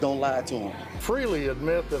Don't lie to them. Freely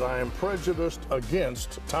admit that I am prejudiced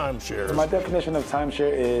against timeshares. So my definition of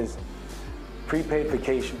timeshare is prepaid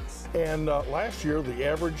vacations. And last year, the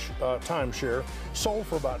average timeshare sold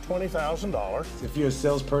for about $20,000. If you're a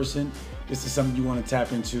salesperson, this is something you want to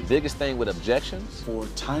tap into. Biggest thing with objections? For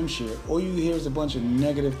timeshare, all you hear is a bunch of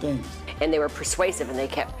negative things. And they were persuasive, and they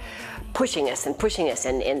kept pushing us,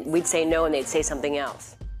 and we'd say no, and they'd say something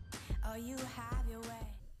else.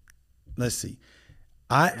 Let's see.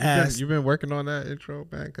 I asked. You've been working on that intro,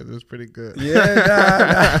 man, because it was pretty good. Yeah,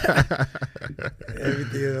 nah.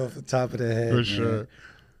 Everything off the top of the head. For man. sure.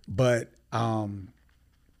 But I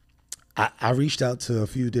reached out to a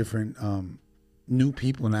few different new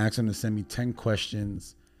people and I asked them to send me 10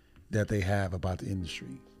 questions that they have about the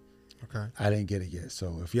industry. Okay. I didn't get it yet.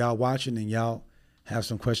 So if y'all watching and y'all have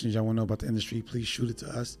some questions y'all want to know about the industry, please shoot it to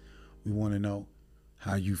us. We want to know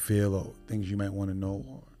how you feel or things you might want to know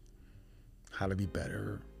or how to be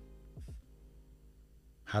better,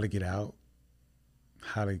 how to get out,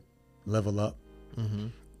 how to level up.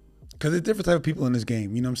 Because there's different type of people in this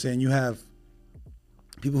game. You know what I'm saying? You have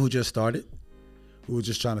people who just started, who are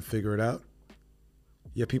just trying to figure it out.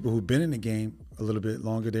 You have people who've been in the game a little bit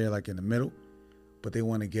longer there, like in the middle, but they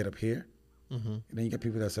want to get up here. And then you got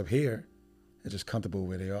people that's up here, they're just comfortable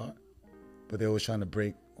where they are, but they're always trying to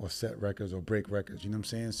break or set records or break records. You know what I'm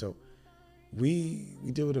saying? So we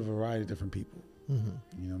deal with a variety of different people. You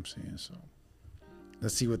know what I'm saying? So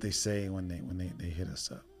let's see what they say when they hit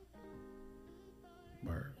us up.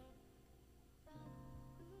 Word.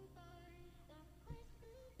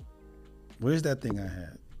 Where's that thing I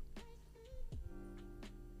had?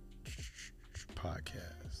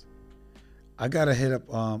 Podcast. I gotta hit up.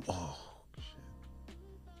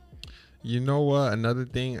 You know what? Another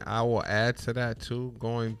thing I will add to that too,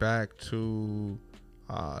 going back to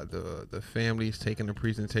the families taking the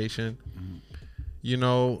presentation. You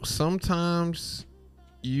know, sometimes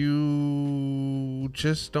you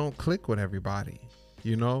just don't click with everybody.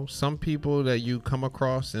 You know, some people that you come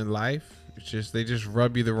across in life, they just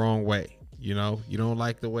rub you the wrong way. You know, you don't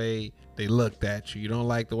like the way they looked at you. You don't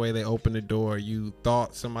like the way they opened the door. You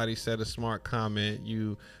thought somebody said a smart comment.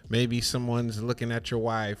 Maybe someone's looking at your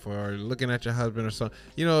wife or looking at your husband or something.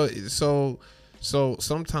 You know, so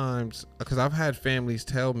sometimes, because I've had families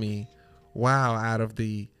tell me, wow, out of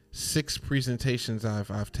the 6 presentations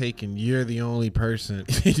I've taken, you're the only person,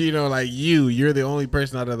 you know, like you're the only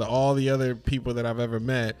person out of all the other people that I've ever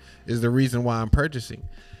met is the reason why I'm purchasing.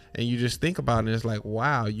 And you just think about it, it's like,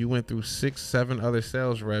 wow, you went through 6, 7 other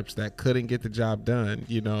sales reps that couldn't get the job done,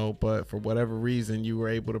 you know, but for whatever reason, you were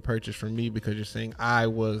able to purchase from me because you're saying I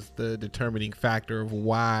was the determining factor of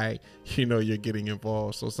why, you know, you're getting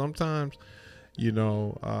involved. So sometimes, you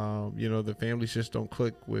know, the families just don't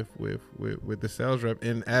click with the sales rep.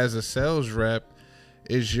 And as a sales rep,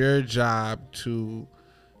 it's your job to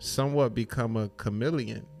somewhat become a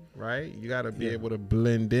chameleon. Right? You got to be able to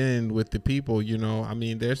blend in with the people, you know. I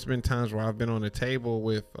mean, there's been times where I've been on a table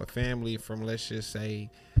with a family from, let's just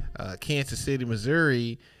say, Kansas City,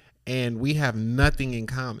 Missouri, and we have nothing in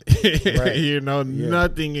common. Right. You know,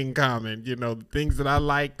 nothing in common. You know, the things that I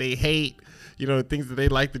like, they hate. You know, the things that they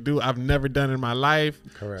like to do, I've never done in my life.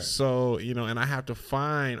 Correct. So, you know, and I have to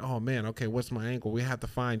find, oh, man, okay, what's my angle? We have to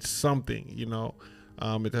find something, you know.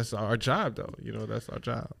 But that's our job, though. You know, that's our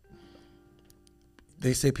job.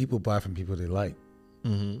 They say people buy from people they like. You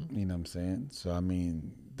know what I'm saying? So, I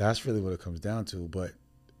mean, that's really what it comes down to. But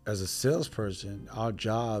as a salesperson, our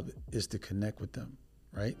job is to connect with them,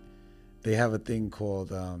 right? They have a thing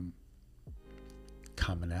called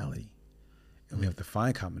commonality, and we have to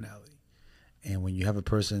find commonality. And when you have a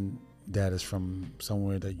person that is from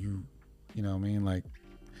somewhere that you know what I mean? Like,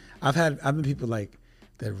 I've been people like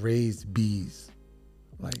that raised bees.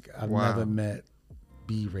 Like, I've never met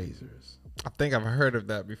bee raisers. I think I've heard of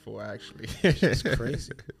that before, actually. It's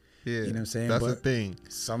crazy. Yeah, you know what I'm saying? That's the thing.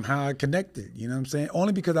 Somehow I connected, you know what I'm saying?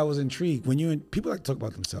 Only because I was intrigued. People like to talk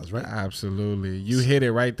about themselves, right? Absolutely. You hit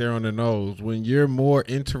it right there on the nose. When you're more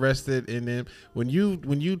interested in them, when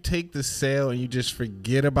you take the sale and you just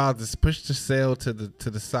forget about this, push the sale to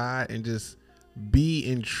the side and just be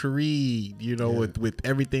intrigued, you know, with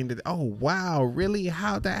everything that, oh, wow, really?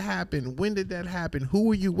 How'd that happen? When did that happen? Who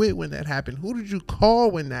were you with when that happened? Who did you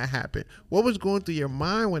call when that happened? What was going through your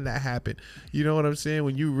mind when that happened? You know what I'm saying?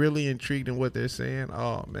 When you really intrigued in what they're saying,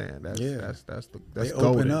 oh man, that's they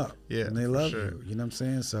open up, and they love you. You know what I'm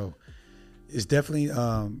saying? So it's definitely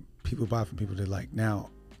people buy from people they like. Now,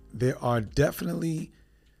 there are definitely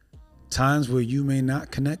times where you may not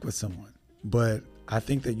connect with someone, but I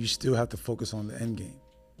think that you still have to focus on the end game.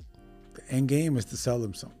 The end game is to sell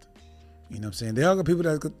them something. You know what I'm saying? There are people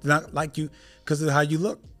that not like you because of how you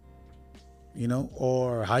look. you know,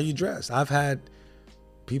 or how you dress. I've had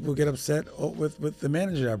people get upset with the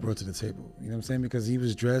manager I brought to the table. You know what I'm saying? Because he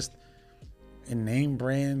was dressed in name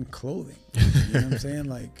brand clothing. You know what I'm saying?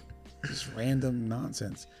 Like just random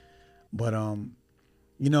nonsense. But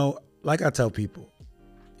you know, like I tell people,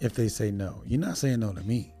 if they say no, you're not saying no to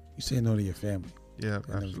me. You say no to your family. Yeah, and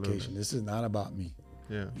absolutely. education. This is not about me.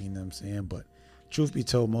 Yeah. You know what I'm saying? But truth be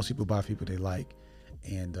told, most people buy people they like.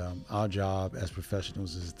 And our job as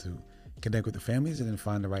professionals is to connect with the families and then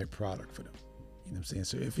find the right product for them. You know what I'm saying?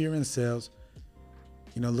 So if you're in sales,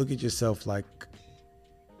 you know, look at yourself like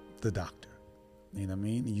the doctor. You know what I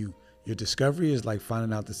mean? Your discovery is like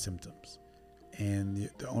finding out the symptoms. And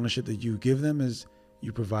the ownership that you give them is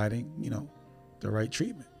you providing, you know, the right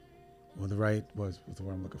treatment. Or the right, what's the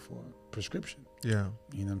word I'm looking for? Prescription. Yeah.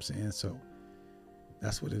 You know what I'm saying? So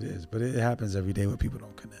that's what it is. But it happens every day where people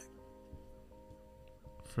don't connect.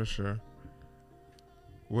 For sure.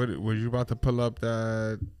 What were you about to pull up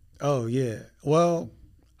that? Oh yeah. Well,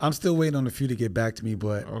 I'm still waiting on a few to get back to me,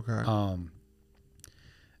 but Okay.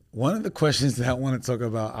 one of the questions that I want to talk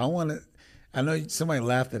about, I know somebody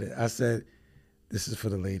laughed at it. I said, this is for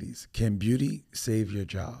the ladies. Can beauty save your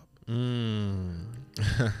job?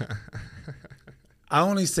 I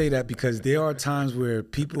only say that because there are times where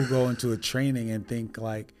people go into a training and think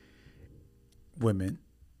like women,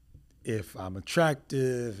 if I'm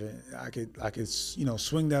attractive and I could you know,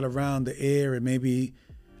 swing that around the air and maybe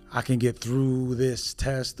I can get through this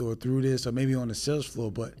test or through this or maybe on the sales floor,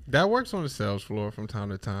 but That works on the sales floor from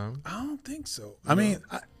time to time. I don't think so. I mean,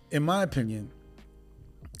 in my opinion,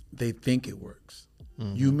 they think it works.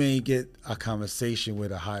 You may get a conversation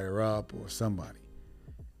with a higher up or somebody,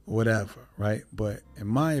 whatever, right? But in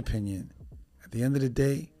my opinion, at the end of the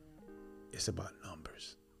day, it's about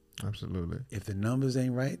numbers. Absolutely. If the numbers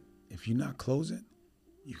ain't right, if you're not closing,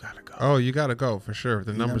 you gotta go. Oh, you gotta go for sure. If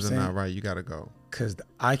the You know numbers what I'm are not saying? right, you gotta go. Cause the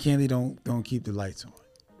eye candy don't keep the lights on.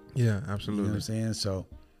 Yeah, You know absolutely. what I'm saying? So,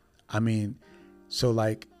 I mean, so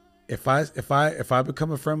like, if I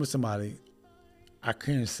become a friend with somebody, I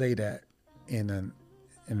couldn't say that in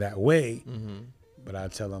that way, but I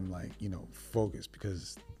tell them like, you know, focus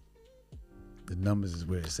because the numbers is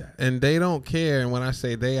where it's at. And they don't care. And when I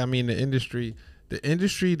say they, I mean the industry. The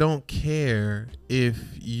industry don't care if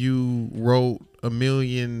you wrote $1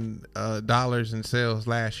 million in sales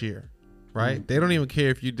last year, right? They don't even care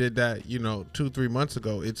if you did that, you know, 2-3 months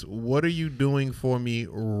ago. It's what are you doing for me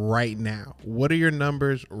right now? What are your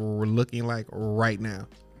numbers looking like right now?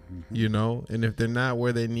 You know, and if they're not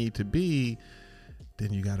where they need to be,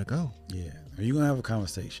 then you gotta go. Yeah, are you gonna have a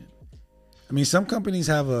conversation? I mean, some companies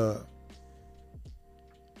have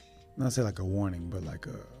not say like a warning, but like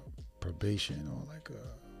a probation or like a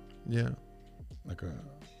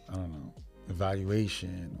I don't know,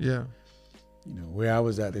 evaluation. Yeah. You know, where I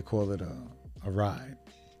was at, they call it a ride.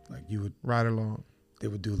 Like you would Ride along. they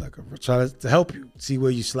would do like try to help you see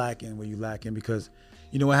where you slacking, where you lacking, because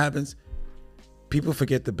you know what happens? People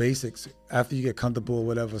forget the basics. After you get comfortable or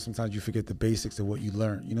whatever, sometimes you forget the basics of what you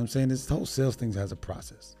learn. You know what I'm saying? This whole sales thing has a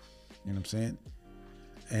process. You know what I'm saying?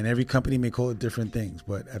 And every company may call it different things,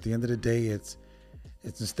 but at the end of the day, it's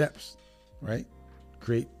in steps, right?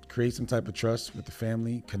 Create some type of trust with the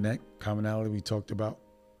family, connect, commonality we talked about.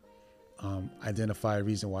 Identify a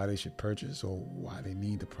reason why they should purchase or why they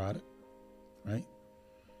need the product, right?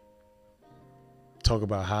 Talk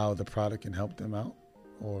about how the product can help them out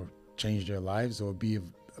or change their lives or be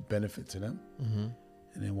a benefit to them, and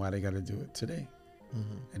then why they got to do it today.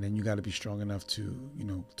 And then you got to be strong enough to, you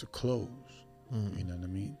know, to close. You know what I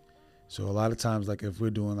mean? So a lot of times, like if we're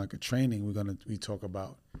doing like a training, we talk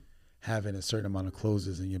about having a certain amount of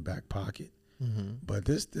closes in your back pocket. But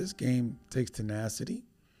this game takes tenacity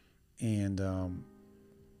and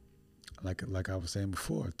like I was saying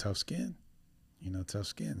before, tough skin. You know, tough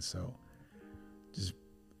skin. So just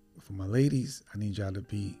for my ladies, I need y'all to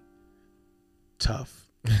be tough,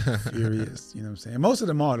 furious. You know what I'm saying? Most of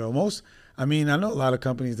them are though. I mean, I know a lot of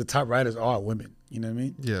companies, the top writers are women. You know what I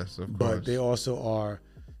mean? Yes, of course. But they also are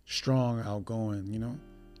strong, outgoing, you know?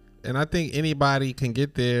 And I think anybody can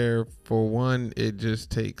get there. For one, it just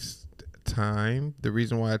takes time. The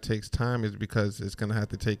reason why it takes time is because it's going to have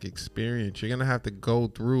to take experience. You're going to have to go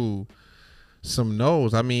through some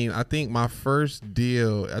no's. I mean, I think my first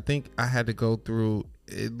deal, I think I had to go through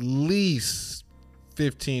at least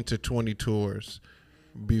 15 to 20 tours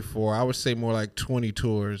before, I would say more like 20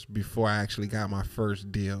 tours before I actually got my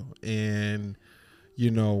first deal. And,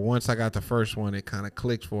 you know, once I got the first one, it kind of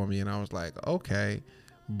clicked for me and I was like, okay.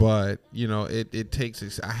 But you know, it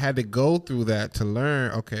takes. I had to go through that to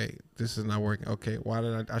learn. Okay, this is not working. Okay, why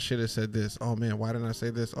did I should have said this? Oh man, why didn't I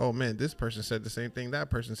say this? Oh man, this person said the same thing that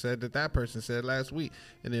person said that person said last week.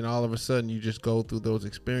 And then all of a sudden, you just go through those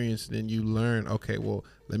experiences, and then you learn. Okay, well,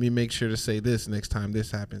 let me make sure to say this next time this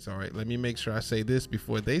happens. All right, let me make sure I say this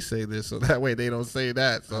before they say this, so that way they don't say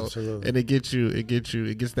that. So Absolutely. and it gets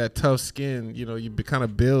that tough skin. You know, you kind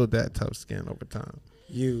of build that tough skin over time.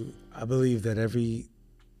 I believe that every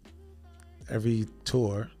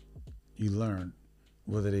tour you learn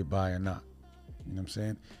whether they buy or not. You know what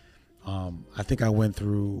I'm saying? I think I went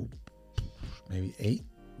through maybe 8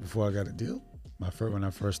 before I got a deal. When I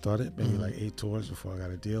first started, maybe like 8 tours before I got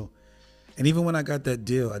a deal. And even when I got that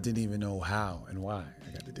deal, I didn't even know how and why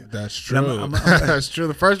I got the deal. That's true. That's true.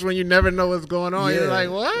 The first one, you never know what's going on. Yeah. You're like,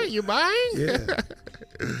 what? You buying?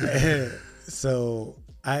 Yeah. So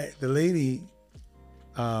the lady,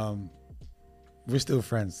 we're still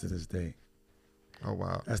friends to this day. Oh,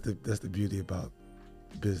 wow. That's the beauty about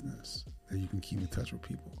business, that you can keep in touch with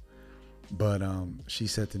people. But she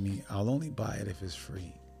said to me, I'll only buy it if it's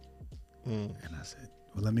free. And I said,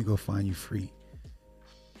 well, let me go find you free.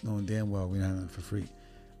 Knowing damn well we don't have nothing for free.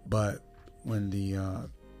 But when the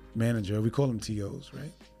manager, we call them TOs,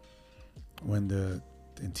 right?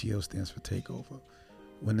 And TO stands for takeover.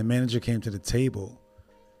 When the manager came to the table,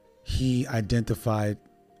 he identified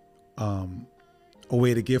a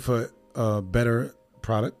way to give her a better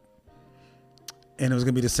product, and it was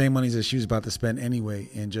gonna be the same money that she was about to spend anyway,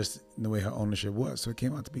 and just in the way her ownership was, so it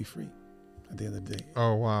came out to be free at the end of the day.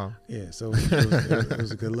 Oh, wow. Yeah, so it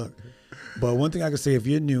was a good look. But one thing I could say, if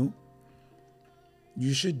you're new,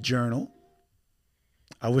 you should journal.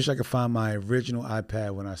 I wish I could find my original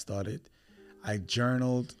iPad when I started. I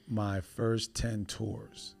journaled my first 10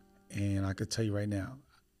 tours, and I could tell you right now,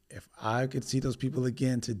 if I could see those people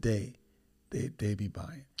again today, they'd be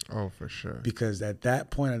buying. Oh, for sure. Because at that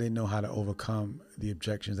point, I didn't know how to overcome the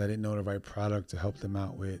objections. I didn't know the right product to help them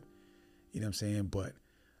out with. You know what I'm saying? But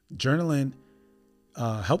journaling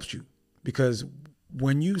helps you, because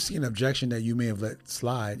when you see an objection that you may have let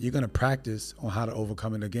slide, you're going to practice on how to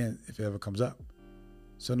overcome it again if it ever comes up.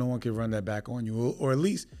 So no one can run that back on you, or at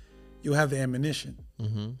least you'll have the ammunition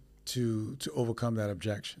to overcome that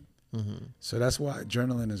objection. So that's why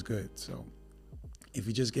journaling is good. So if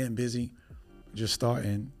you're just getting busy, just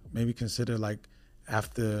starting, maybe consider, like,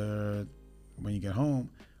 after, when you get home,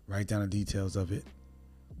 write down the details of it,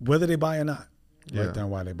 whether they buy or not. Yeah. Write down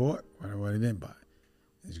why they bought, why they didn't buy.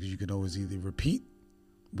 It's because you can always either repeat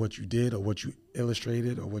what you did, or what you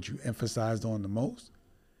illustrated, or what you emphasized on the most.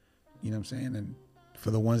 You know what I'm saying? And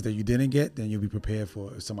for the ones that you didn't get, then you'll be prepared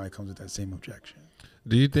for if somebody comes with that same objection.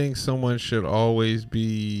 Do you think someone should always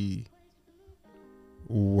be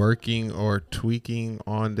working or tweaking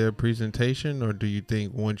on their presentation, or do you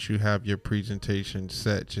think once you have your presentation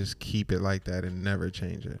set, just keep it like that and never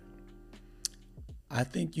change it? I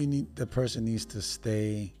think the person needs to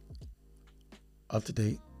stay up to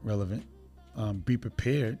date, relevant, be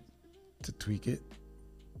prepared to tweak it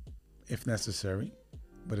if necessary.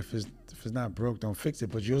 But if it's not broke, don't fix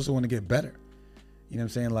it. But you also want to get better. You know what I'm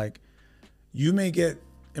saying? Like, you may get,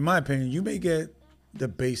 in my opinion, you may get the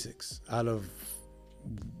basics out of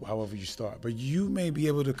however you start, but you may be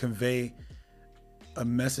able to convey a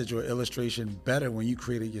message or illustration better when you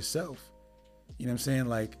create it yourself. You know what I'm saying?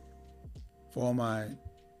 Like, for all my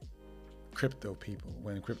crypto people,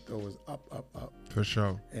 when crypto was up. For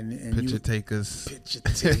sure. And Picture takers.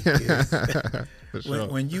 For sure.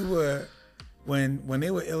 When you were, when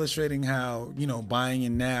they were illustrating how, buying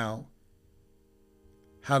in now,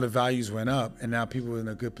 how the values went up, and now people are in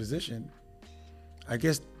a good position, I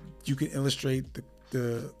guess you can illustrate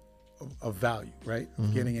the value, right?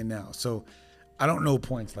 Getting in now. So I don't know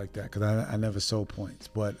points like that, because I never sold points,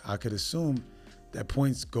 but I could assume that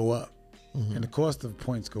points go up, and the cost of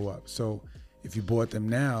points go up. So if you bought them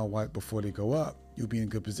now, before they go up, you'll be in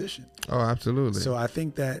good position. Oh, absolutely. So I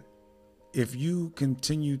think that if you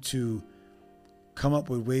continue to come up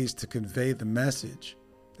with ways to convey the message,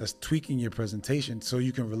 that's tweaking your presentation so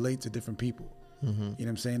you can relate to different people. You know what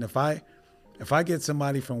I'm saying? If I get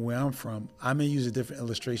somebody from where I'm from, I may use a different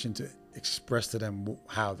illustration to express to them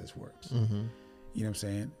how this works. You know what I'm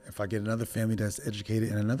saying? If I get another family that's educated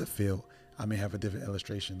in another field, I may have a different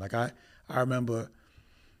illustration. Like I remember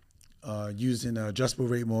using an adjustable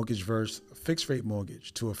rate mortgage versus a fixed rate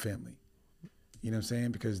mortgage to a family. You know what I'm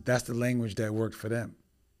saying? Because that's the language that worked for them.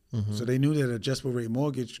 So they knew that adjustable rate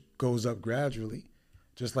mortgage goes up gradually,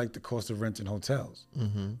 just like the cost of renting hotels,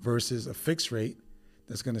 versus a fixed rate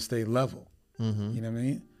that's going to stay level. You know what I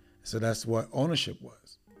mean? So that's what ownership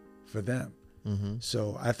was for them.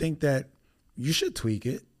 So I think that, you should tweak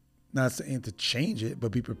it. Not saying to change it,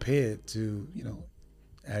 but be prepared to,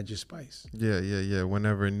 add your spice. Yeah.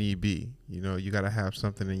 Whenever need be, you got to have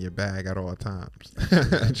something in your bag at all times,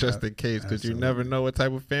 just in case, because you never know what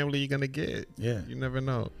type of family you're gonna get. Yeah, you never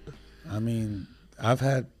know. I mean, I've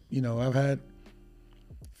had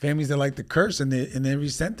families that like to curse in every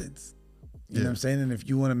sentence. You know what I'm saying? And if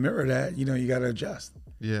you want to mirror that, you got to adjust.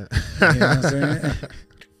 Yeah, you know what I'm saying?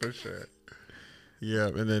 For sure. Yeah,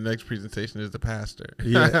 and the next presentation is the pastor.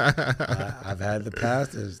 Yeah, I've had the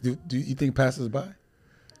pastors. Do you think pastors buy?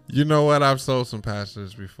 You know what? I've sold some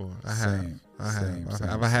pastors before. I Same.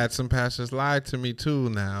 I've had some pastors lie to me too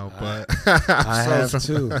now, but I have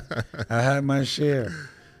too. I had my share.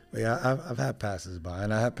 But yeah, I've had pastors buy,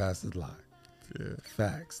 and I had pastors lie. Yeah.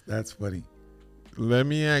 Facts. That's funny. Let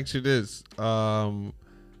me ask you this.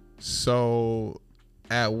 So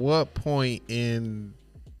at what point in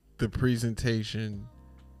the presentation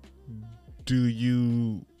do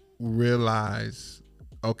you realize,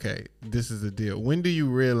 okay, this is a deal? When do you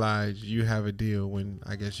realize you have a deal? When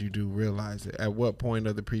I guess you do realize it. At what point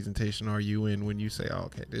of the presentation are you in when you say, oh,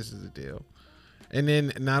 okay, this is a deal? And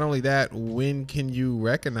then not only that, when can you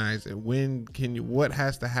recognize it? What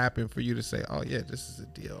has to happen for you to say, oh yeah, this is a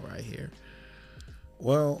deal right here?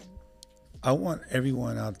 Well, I want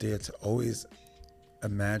everyone out there to always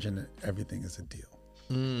imagine that everything is a deal.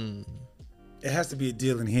 It has to be a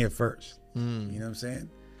deal in here first. You know what I'm saying?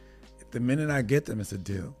 The minute I get them, it's a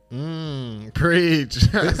deal. Preach.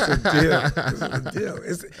 It's a deal. It's a deal.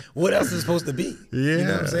 What else is it supposed to be? Yeah. You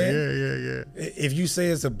know what I'm saying? Yeah. If you say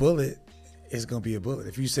it's a bullet, it's going to be a bullet.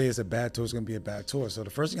 If you say it's a bad tour, it's going to be a bad tour. So the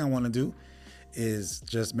first thing I want to do is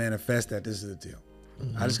just manifest that this is a deal.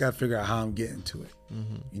 I just got to figure out how I'm getting to it.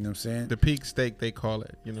 You know what I'm saying? The peak state, they call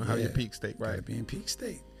it. How your peak state, right? Gotta be in peak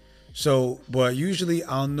state. So, but usually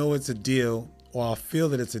I'll know it's a deal, or I'll feel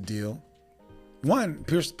that it's a deal. One,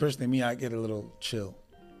 personally, me, I get a little chill.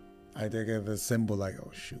 I think of a symbol like, oh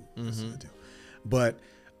shoot, this is a deal. But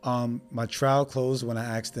my trial closed when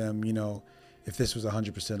I asked them, if this was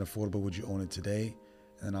 100% affordable, would you own it today?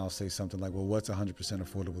 And I'll say something like, well, what's 100%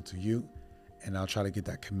 affordable to you? And I'll try to get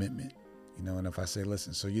that commitment. And if I say,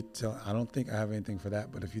 listen, so you tell, I don't think I have anything for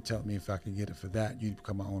that, but if you tell me if I can get it for that, you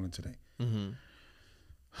become my owner today.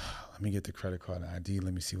 Let me get the credit card and ID.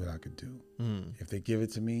 Let me see what I could do. If they give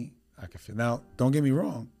it to me, I can feel. Now, don't get me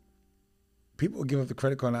wrong. People will give up the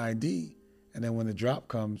credit card and ID, and then when the drop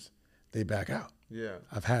comes, they back out. Yeah.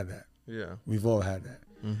 I've had that. Yeah. We've all had that.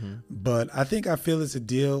 But I think I feel it's a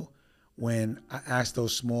deal when I ask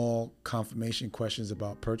those small confirmation questions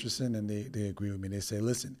about purchasing, and they agree with me. They say,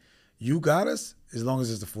 listen, you got us as long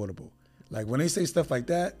as it's affordable. Like when they say stuff like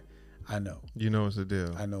that, I know. You know it's a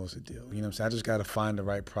deal. I know it's a deal. You know what I'm saying? I just got to find the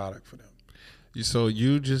right product for them. So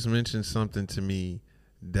you just mentioned something to me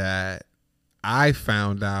that I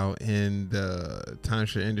found out in the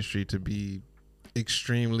timeshare industry to be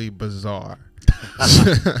extremely bizarre.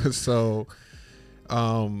 So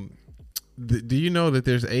do you know that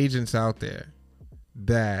there's agents out there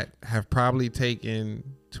that have probably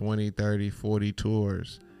taken 20, 30, 40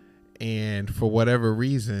 tours and for whatever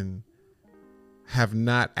reason have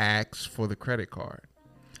not asked for the credit card?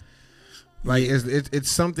 Like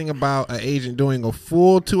it's something about an agent doing a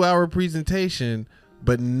full 2-hour presentation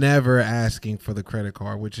but never asking for the credit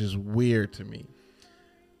card, which is weird to me.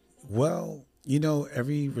 Well,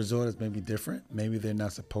 every resort is maybe different. Maybe they're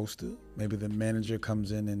not supposed to. Maybe the manager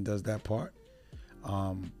comes in and does that part.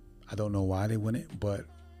 I don't know why they wouldn't, but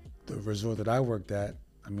the resort that I worked at,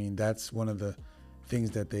 I mean, that's one of the things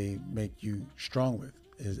that they make you strong with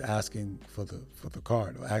is asking for the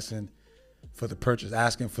card, or asking for the purchase,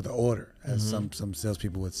 asking for the order, as some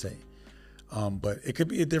salespeople would say. But it could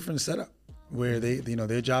be a different setup where they,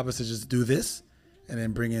 their job is to just do this and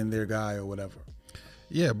then bring in their guy or whatever.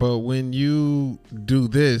 Yeah, but when you do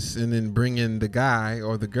this and then bring in the guy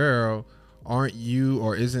or the girl, aren't you,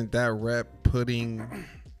 or isn't that rep putting,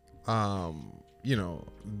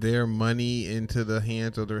 their money into the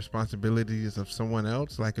hands of the responsibilities of someone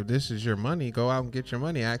else? Like, if this is your money, go out and get your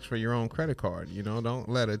money. Ask for your own credit card. Don't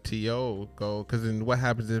let a TO go, because then what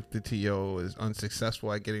happens if the TO is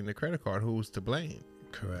unsuccessful at getting the credit card? Who's to blame?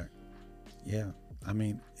 Correct. Yeah. I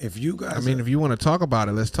mean, if you guys... if you want to talk about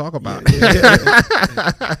it, let's talk about it.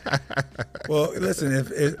 Yeah. Well,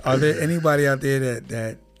 listen, are there anybody out there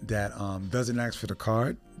that doesn't ask for the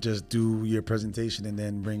card? Just do your presentation and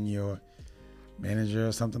then bring your manager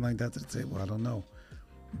or something like that to the table? I don't know.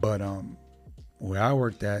 But where I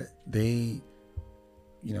worked at, they,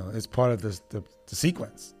 it's part of the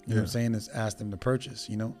sequence. You know what I'm saying? It's ask them to purchase,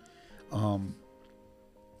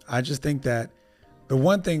 I just think that The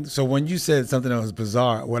one thing, so when you said something that was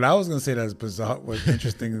bizarre, what I was going to say that was bizarre, was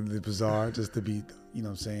interestingly bizarre, just to be, you know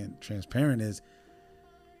what I'm saying, transparent, is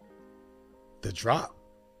the drop.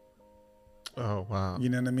 Oh, wow. You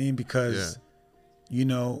know what I mean? Because, you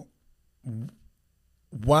know,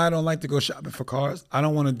 why I don't like to go shopping for cars, I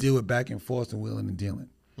don't want to deal with back and forth and wheeling and dealing.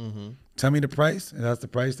 Tell me the price, and that's the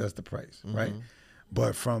price, right?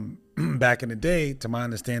 But from back in the day, to my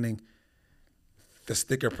understanding, the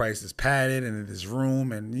sticker price is padded and there's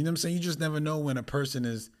room, and you know what I'm saying? You just never know when a person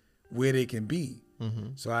is where they can be.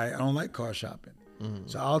 So I don't like car shopping.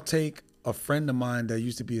 So I'll take a friend of mine that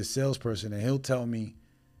used to be a salesperson, and he'll tell me,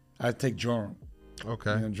 I take Joram.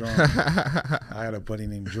 Okay. You know, Joram. I had a buddy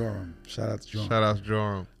named Joram. Shout out to Joram. Shout out to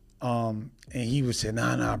Joram. And he would say,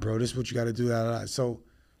 nah, bro, this is what you got to do. So,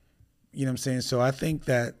 you know what I'm saying? So I think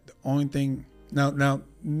that the only thing, now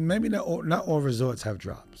maybe not all resorts have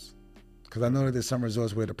drops. Because I know that there's some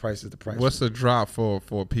resorts where the price is the price. What's a drop for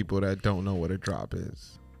people that don't know what a drop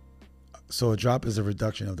is? So a drop is a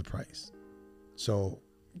reduction of the price. So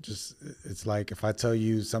just, it's like if I tell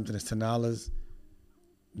you something is $10,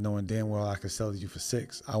 knowing damn well I could sell it to you for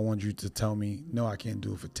 $6, I want you to tell me, no, I can't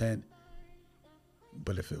do it for $10.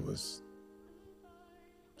 But if it was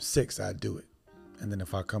 $6, I'd do it. And then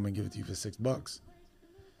if I come and give it to you for $6,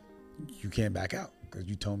 you can't back out because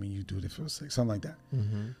you told me you do this for $6, something like that.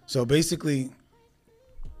 So basically,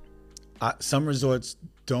 some resorts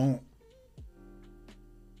don't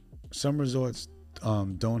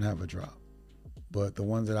have a drop, but the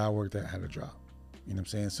ones that I worked at had a drop. You know what I'm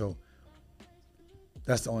saying? So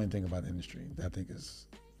that's the only thing about the industry that I think is.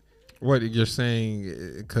 What you're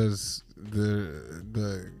saying, because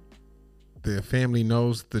the family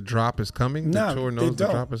knows the drop is coming? No, the tour knows the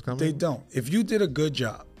drop is coming? They don't. If you did a good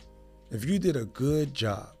job, the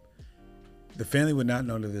family would not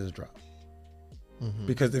know that there's a drop.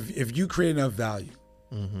 Because if you create enough value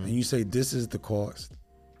and you say this is the cost,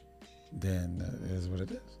 then it is what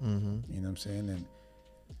it is. You know what I'm saying? And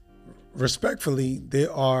respectfully,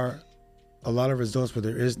 there are a lot of resorts where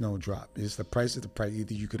there is no drop. It's the price is the price.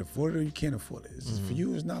 Either you could afford it or you can't afford it. It's for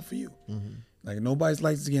you, it's not for you. Like nobody's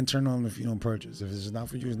lights is getting turned on if you don't purchase. If it's not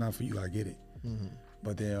for you, it's not for you. I get it.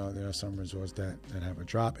 But there are some resorts that have a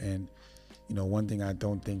drop. And, you know, one thing I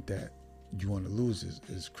don't think that you want to lose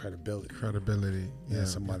is credibility. Credibility. Yeah.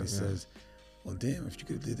 Somebody says, well, damn, if you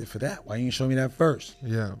could have did it for that, why you didn't show me that first? Yeah.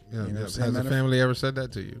 You know what I'm Has saying? the family ever said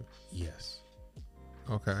that to you? Yes.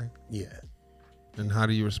 Okay. Yeah. And how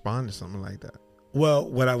do you respond to something like that? Well,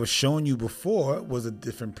 what I was showing you before was a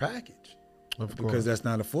different package. Of Because course. that's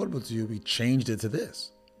not affordable to you, we changed it to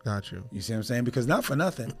this. Got you. You see what I'm saying? Because not for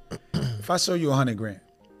nothing, if I show you $100,000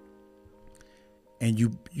 and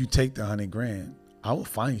you take the $100,000, I will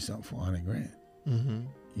find you something for $100,000. You know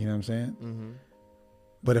what I'm saying?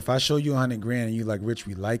 But if I show you $100,000 and you like, Rich,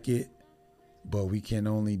 we like it, but we can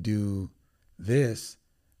only do this,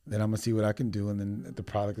 then I'm gonna see what I can do, and then the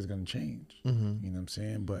product is gonna change. You know what I'm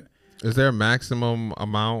saying? But is there a maximum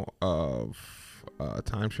amount of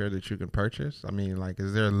timeshare that you can purchase? I mean, like,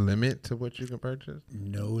 is there a limit to what you can purchase?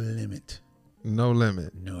 no limit. No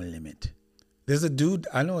limit. No limit. There's a dude,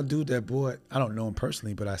 I know a dude that bought, I don't know him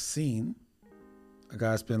personally, but I seen a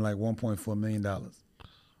guy spend like $1.4 million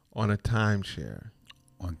On a timeshare.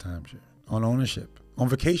 on timeshare, on ownership, on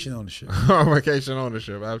vacation ownership. Vacation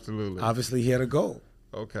ownership, absolutely. Obviously, he had a goal.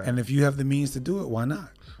 Okay. And if you have the means to do it, why not?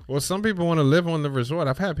 Well, some people want to live on the resort.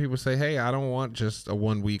 I've had people say, hey, I don't want just a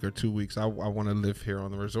 1 week or 2 weeks. I want to live here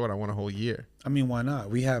on the resort. I want a whole year. I mean, why not?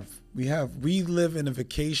 We live in a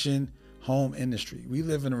vacation home industry. We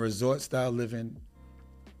live in a resort style living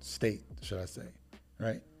state, should I say,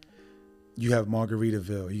 right? You have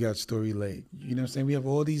Margaritaville, you got Story Lake. You know what I'm saying? We have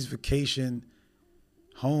all these vacation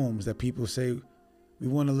homes that people say we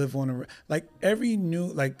want to live on. Like every new,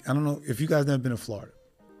 like, I don't know if you guys never been to Florida.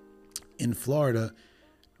 In Florida,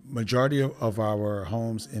 majority of our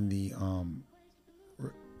homes in the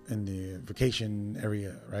vacation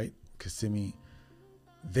area, right? Kissimmee,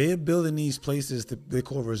 they're building these places that they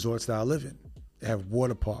call resort style living. They have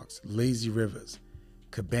water parks, lazy rivers,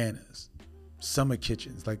 cabanas, summer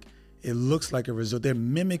kitchens. Like it looks like a resort. They're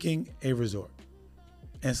mimicking a resort.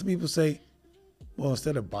 And some people say, well,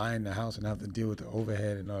 instead of buying the house and have to deal with the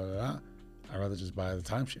overhead and all that, I'd rather just buy the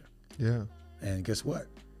timeshare. Yeah. And guess what?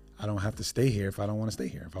 I don't have to stay here if I don't want to stay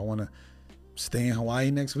here. If I want to stay in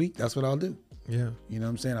Hawaii next week, that's what I'll do. Yeah. You know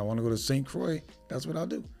what I'm saying? I want to go to St. Croix, that's what I'll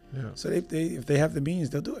do. Yeah. So if they have the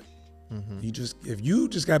means, they'll do it. If you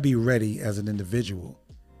just got to be ready as an individual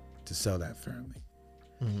to sell that firmly.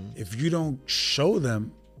 If you don't show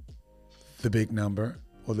them the big number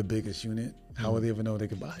or the biggest unit, how will they ever know they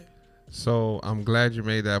could buy it? So I'm glad you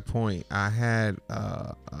made that point. I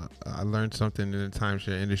learned something in the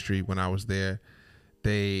timeshare industry when I was there.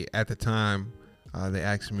 At the time, they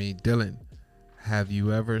asked me, Dylan, have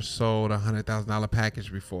you ever sold $100,000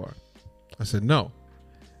 package before? I said, no.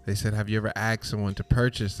 They said, have you ever asked someone to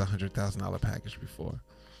purchase a $100,000 package before?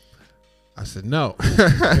 I said, no.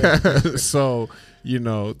 So,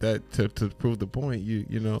 that to prove the point,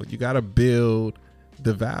 you got to build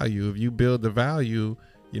the value. If you build the value,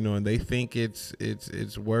 and they think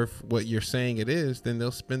it's worth what you're saying it is, then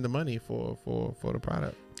they'll spend the money for the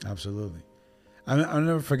product. Absolutely. I'll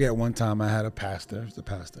never forget one time I had a pastor.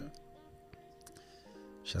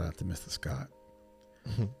 Shout out to Mr. Scott.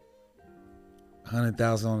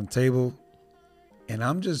 100,000 on the table, and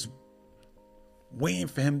I'm just waiting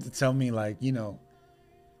for him to tell me, like, nah,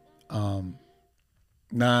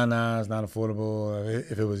 it's not affordable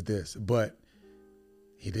if it was this. But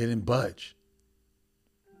he didn't budge.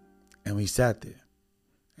 And we sat there.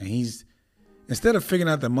 And instead of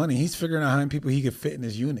figuring out the money, he's figuring out how many people he could fit in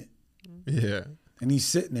his unit. Yeah. And he's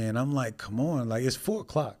sitting there, and I'm like, come on, like, it's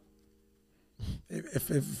 4:00.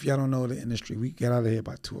 If y'all don't know the industry, we get out of here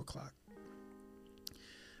by 2:00. I'm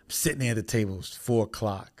sitting there at the table, it's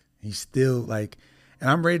 4:00. He's still like, and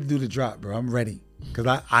I'm ready to do the drop, bro. I'm ready.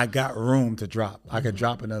 Because I got room to drop. I could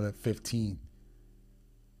drop another 15.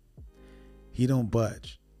 He don't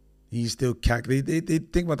budge. He's still they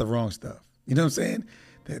think about the wrong stuff. You know what I'm saying?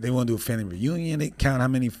 They want to do a family reunion. They count how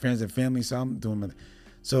many friends and family. So I'm doing my.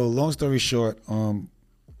 So long story short, I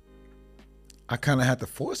kind of had to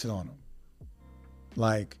force it on him.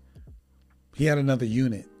 Like, he had another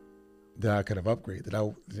unit that I could have upgraded that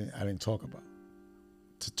I didn't talk about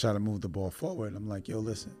to try to move the ball forward. I'm like, yo,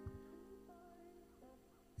 listen,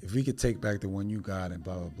 if we could take back the one you got and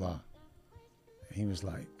blah, blah, blah. And he was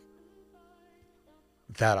like,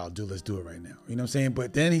 that I'll do. Let's do it right now. You know what I'm saying?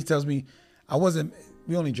 But then he tells me,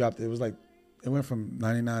 we only dropped it. It was like, it went from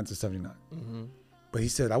 99 to 79. Mm-hmm. But he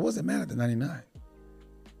said, I wasn't mad at the 99.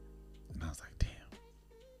 And I was like,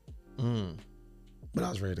 damn. But I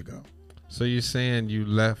was ready to go. So you're saying you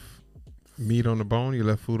left meat on the bone? You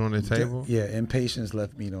left food on the table? Yeah, impatience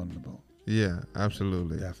left meat on the bone. Yeah,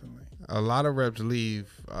 absolutely. Definitely. A lot of reps leave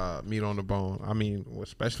meat on the bone. I mean,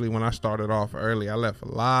 especially when I started off early, I left a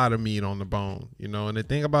lot of meat on the bone, And the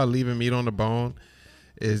thing about leaving meat on the bone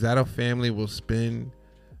is that a family will spend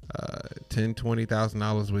 $10,000,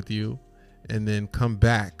 $20,000 with you and then come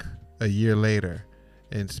back a year later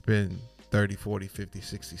and spend $30,000, $40,000, $50,000,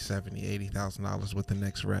 $60,000, $70,000, $80,000 with the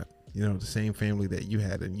next rep. The same family that you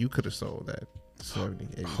had and you could have sold that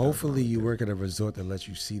 $70,000, $80,000. Hopefully you work at a resort that lets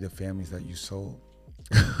you see the families that you sold.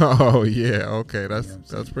 Oh yeah, okay, that's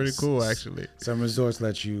pretty cool actually. Some resorts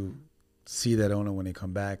let you see that owner when they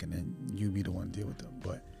come back, and then you be the one to deal with them.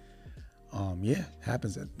 But yeah,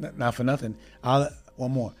 happens. Not for nothing.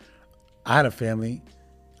 One more. I had a family.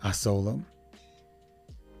 I sold them.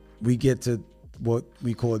 We get to what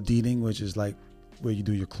we call deeding, which is like where you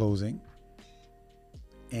do your closing,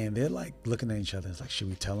 and they're like looking at each other. It's like, should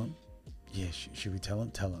we tell them? Yeah, should we tell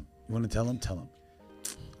them? Tell them. You want to tell them? Tell them.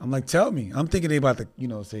 I'm like, tell me. I'm thinking they about to,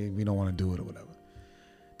 say we don't want to do it or whatever.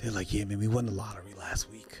 They're like, yeah, man, we won the lottery last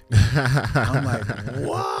week. I'm like,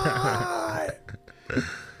 what?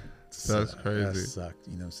 That's crazy. That sucked.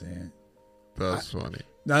 You know what I'm saying? That's funny.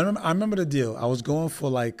 Now, I remember the deal. I was going for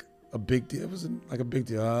like a big deal. It wasn't like a big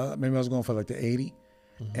deal. Maybe I was going for like the 80.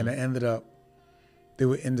 Mm-hmm. And I ended up, they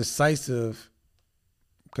were indecisive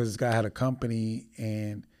because this guy had a company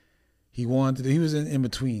and he was in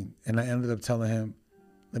between. And I ended up telling him,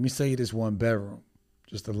 let me sell you this one bedroom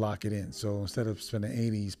just to lock it in. So instead of spending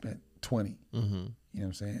 80, he spent 20. Mm-hmm. You know what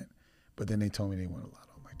I'm saying? But then they told me they wanted a lot.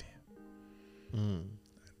 I'm like, damn.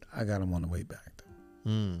 I got them on the way back, though.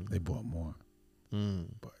 They bought more.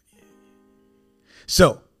 But yeah.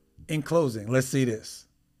 So, in closing, let's see this.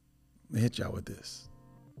 Let me hit y'all with this.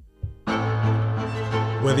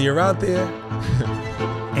 Whether you're out there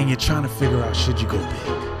and you're trying to figure out, should you go big?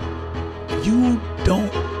 You don't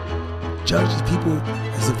judge people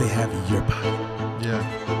as if they have your pocket. Yeah.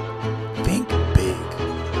 Think big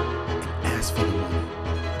and ask for the money.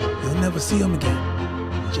 You'll never see them again.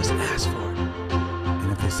 Just ask for it.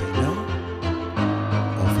 And if they say no,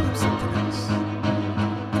 offer them something else.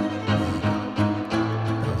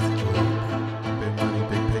 That was the joy. Big money,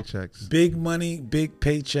 big paychecks. Big money, big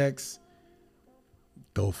paychecks.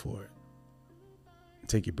 Go for it.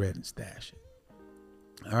 Take your bread and stash it.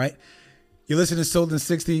 All right. You're listening to Sold in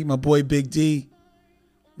 60. My boy Big D,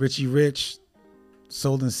 Richie Rich,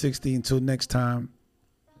 Sold in 60. Until next time,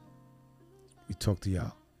 we talk to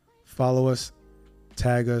y'all. Follow us,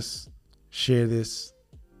 tag us, share this.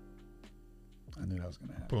 I knew that was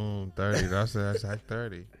gonna happen. Boom, 30. That's like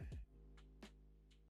 30.